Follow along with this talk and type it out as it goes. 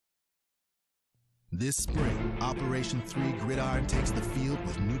This spring, Operation 3 Gridiron takes the field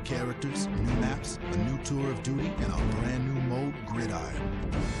with new characters, new maps, a new tour of duty, and our brand new mode, Gridiron.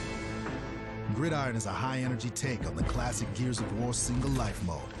 Gridiron is a high-energy take on the classic Gears of War single-life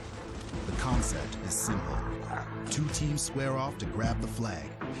mode. The concept is simple. Two teams square off to grab the flag,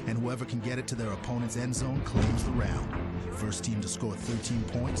 and whoever can get it to their opponent's end zone claims the round. First team to score 13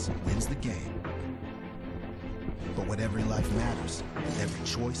 points wins the game. But when every life matters, every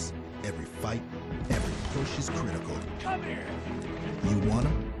choice, every fight, every push is critical. Come here! You want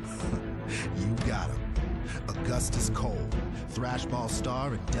him? You got him. Augustus Cole, Thrashball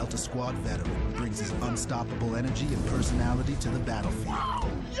star and Delta Squad veteran, brings his unstoppable energy and personality to the battlefield.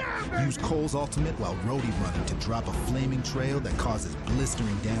 Yeah, Use Cole's ultimate while roadie running to drop a flaming trail that causes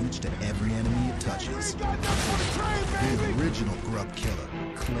blistering damage to every enemy it touches. The original grub killer,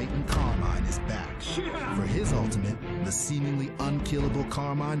 Clayton Carmine, is back. For his ultimate, the seemingly unkillable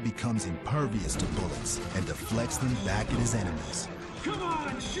Carmine becomes impervious to bullets and deflects them back at his enemies. Come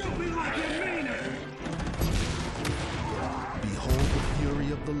on, shoot me like you mean it! Behold the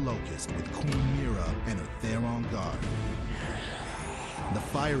fury of the Locust with Queen Mira and her Theron Guard. The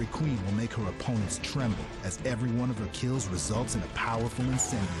fiery queen will make her opponents tremble as every one of her kills results in a powerful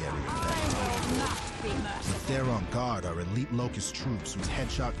incendiary effect. The Theron Guard are elite Locust troops whose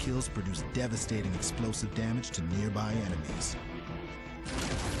headshot kills produce devastating explosive damage to nearby enemies.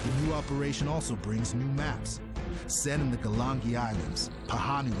 The new operation also brings new maps. Set in the Galangi Islands,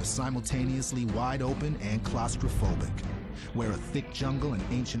 Pahanu is simultaneously wide open and claustrophobic, where a thick jungle and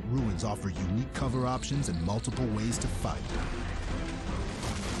ancient ruins offer unique cover options and multiple ways to fight.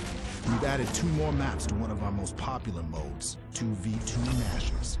 We've added 2 more maps to one of our most popular modes, 2v2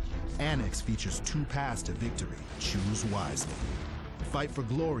 Nashers. Annex features 2 paths to victory. Choose wisely. Fight for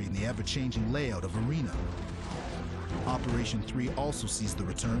glory in the ever-changing layout of Arena. Operation 3 also sees the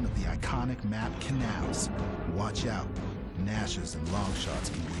return of the iconic map Canals. Watch out, Nashers and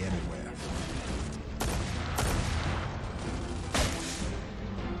longshots can be anywhere.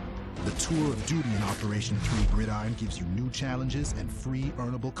 The tour of duty in Operation 3 Gridiron gives you new challenges and free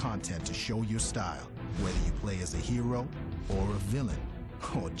earnable content to show your style, whether you play as a hero or a villain,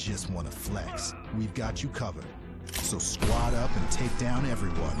 or just want to flex. We've got you covered. So squad up and take down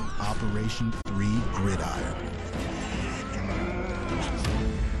everyone in Operation 3 Gridiron.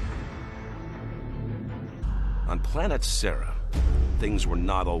 On planet Serra, things were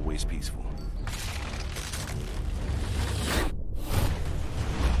not always peaceful.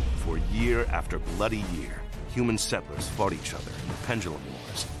 For year after bloody year, human settlers fought each other in the Pendulum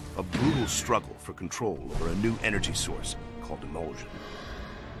Wars, a brutal struggle for control over a new energy source called emulsion.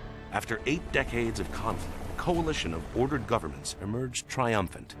 After 8 decades of conflict, a coalition of ordered governments emerged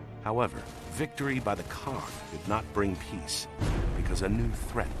triumphant. However, victory by the Khan did not bring peace, because a new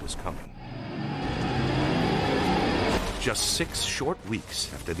threat was coming. Just 6 short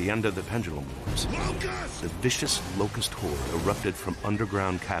weeks after the end of the Pendulum Wars, the vicious Locust Horde erupted from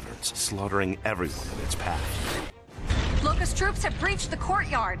underground caverns, slaughtering everyone in its path. Locust troops have breached the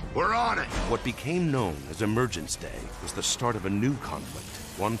courtyard. We're on it! What became known as Emergence Day was the start of a new conflict,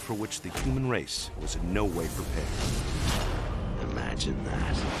 one for which the human race was in no way prepared. Imagine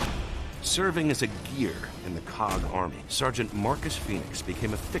that. Serving as a gear in the COG army, Sergeant Marcus Phoenix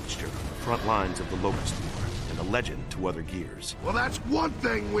became a fixture on the front lines of the Locust War and a legend to other gears. Well, that's one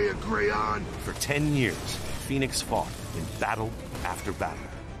thing we agree on. For 10 years, Phoenix fought in battle after battle.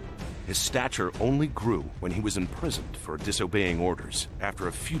 His stature only grew when he was imprisoned for disobeying orders after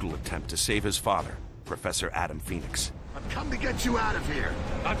a futile attempt to save his father, Professor Adam Phoenix. I've come to get you out of here.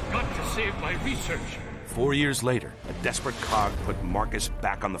 I've got to save my research. 4 years later, a desperate COG put Marcus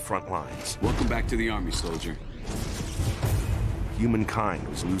back on the front lines. Welcome back to the army, soldier. Humankind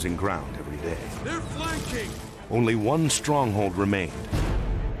was losing ground every day. They're flanking! Only one stronghold remained,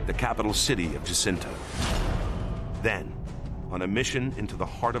 the capital city of Jacinto. Then, on a mission into the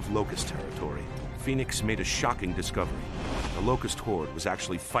heart of Locust territory, Phoenix made a shocking discovery. The Locust Horde was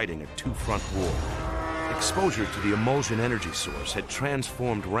actually fighting a 2-front war. Exposure to the emulsion energy source had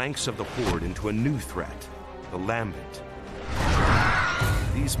transformed ranks of the Horde into a new threat, the Lambent.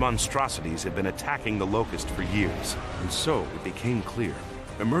 These monstrosities had been attacking the Locust for years, and so it became clear.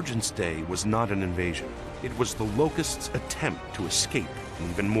 Emergence Day was not an invasion. It was the Locust's attempt to escape an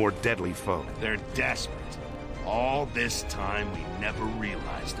even more deadly foe. They're desperate. All this time, we never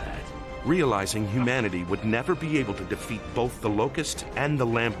realized that. Realizing humanity would never be able to defeat both the Locust and the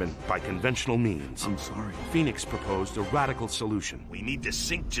Lambent by conventional means, I'm sorry. Phoenix proposed a radical solution. We need to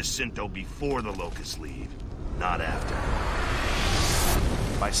sink Jacinto before the Locusts leave, not after.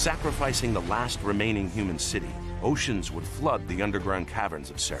 By sacrificing the last remaining human city, Oceans would flood the underground caverns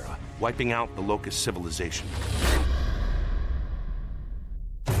of Serra, wiping out the Locust civilization.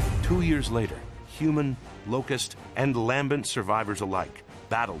 2 years later, human, Locust, and Lambent survivors alike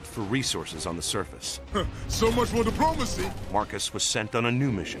battled for resources on the surface. So much for diplomacy. Marcus was sent on a new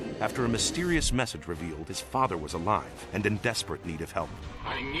mission after a mysterious message revealed his father was alive and in desperate need of help.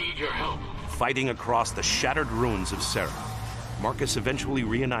 I need your help. Fighting across the shattered ruins of Serra, Marcus eventually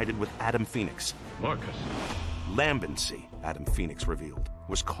reunited with Adam Phoenix. Marcus. Lambency, Adam Phoenix revealed,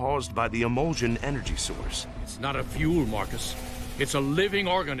 was caused by the emulsion energy source. It's not a fuel, Marcus. It's a living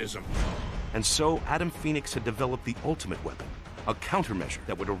organism. And so Adam Phoenix had developed the ultimate weapon, a countermeasure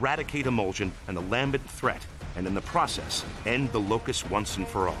that would eradicate emulsion and the Lambent threat, and in the process, end the Locust once and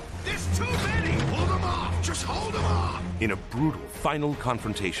for all. There's too many! Hold them off! Just hold them off! In a brutal final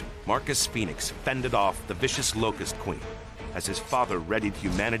confrontation, Marcus Phoenix fended off the vicious Locust Queen as his father readied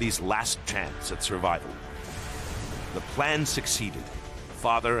humanity's last chance at survival. The plan succeeded,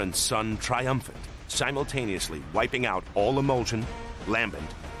 father and son triumphant, simultaneously wiping out all emulsion,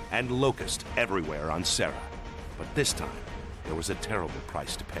 Lambent, and Locust everywhere on Serra. But this time, there was a terrible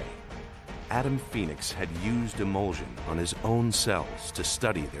price to pay. Adam Phoenix had used emulsion on his own cells to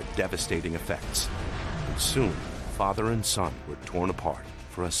study their devastating effects. And soon, father and son were torn apart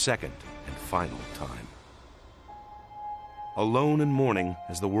for a second and final time. Alone in mourning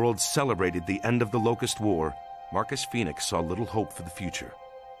as the world celebrated the end of the Locust War, Marcus Phoenix saw little hope for the future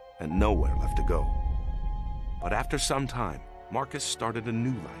and nowhere left to go. But after some time, Marcus started a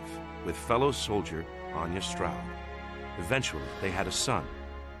new life with fellow soldier Anya Stroud. Eventually, they had a son,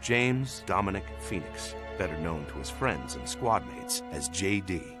 James Dominic Phoenix, better known to his friends and squad mates as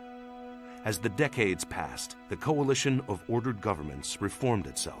JD. As the decades passed, the coalition of ordered governments reformed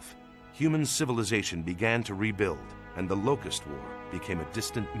itself. Human civilization began to rebuild, and the Locust War became a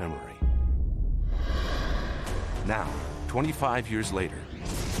distant memory. Now, 25 years later,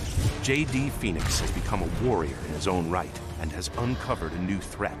 JD Phoenix has become a warrior in his own right and has uncovered a new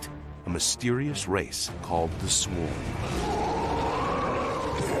threat, a mysterious race called the Swarm.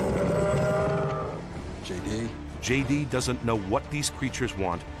 JD doesn't know what these creatures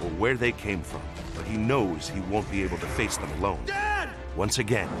want or where they came from, but he knows he won't be able to face them alone. Dad! Once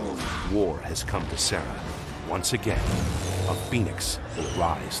again, war has come to Serra. Once again, a Phoenix will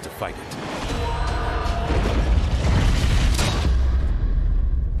rise to fight it.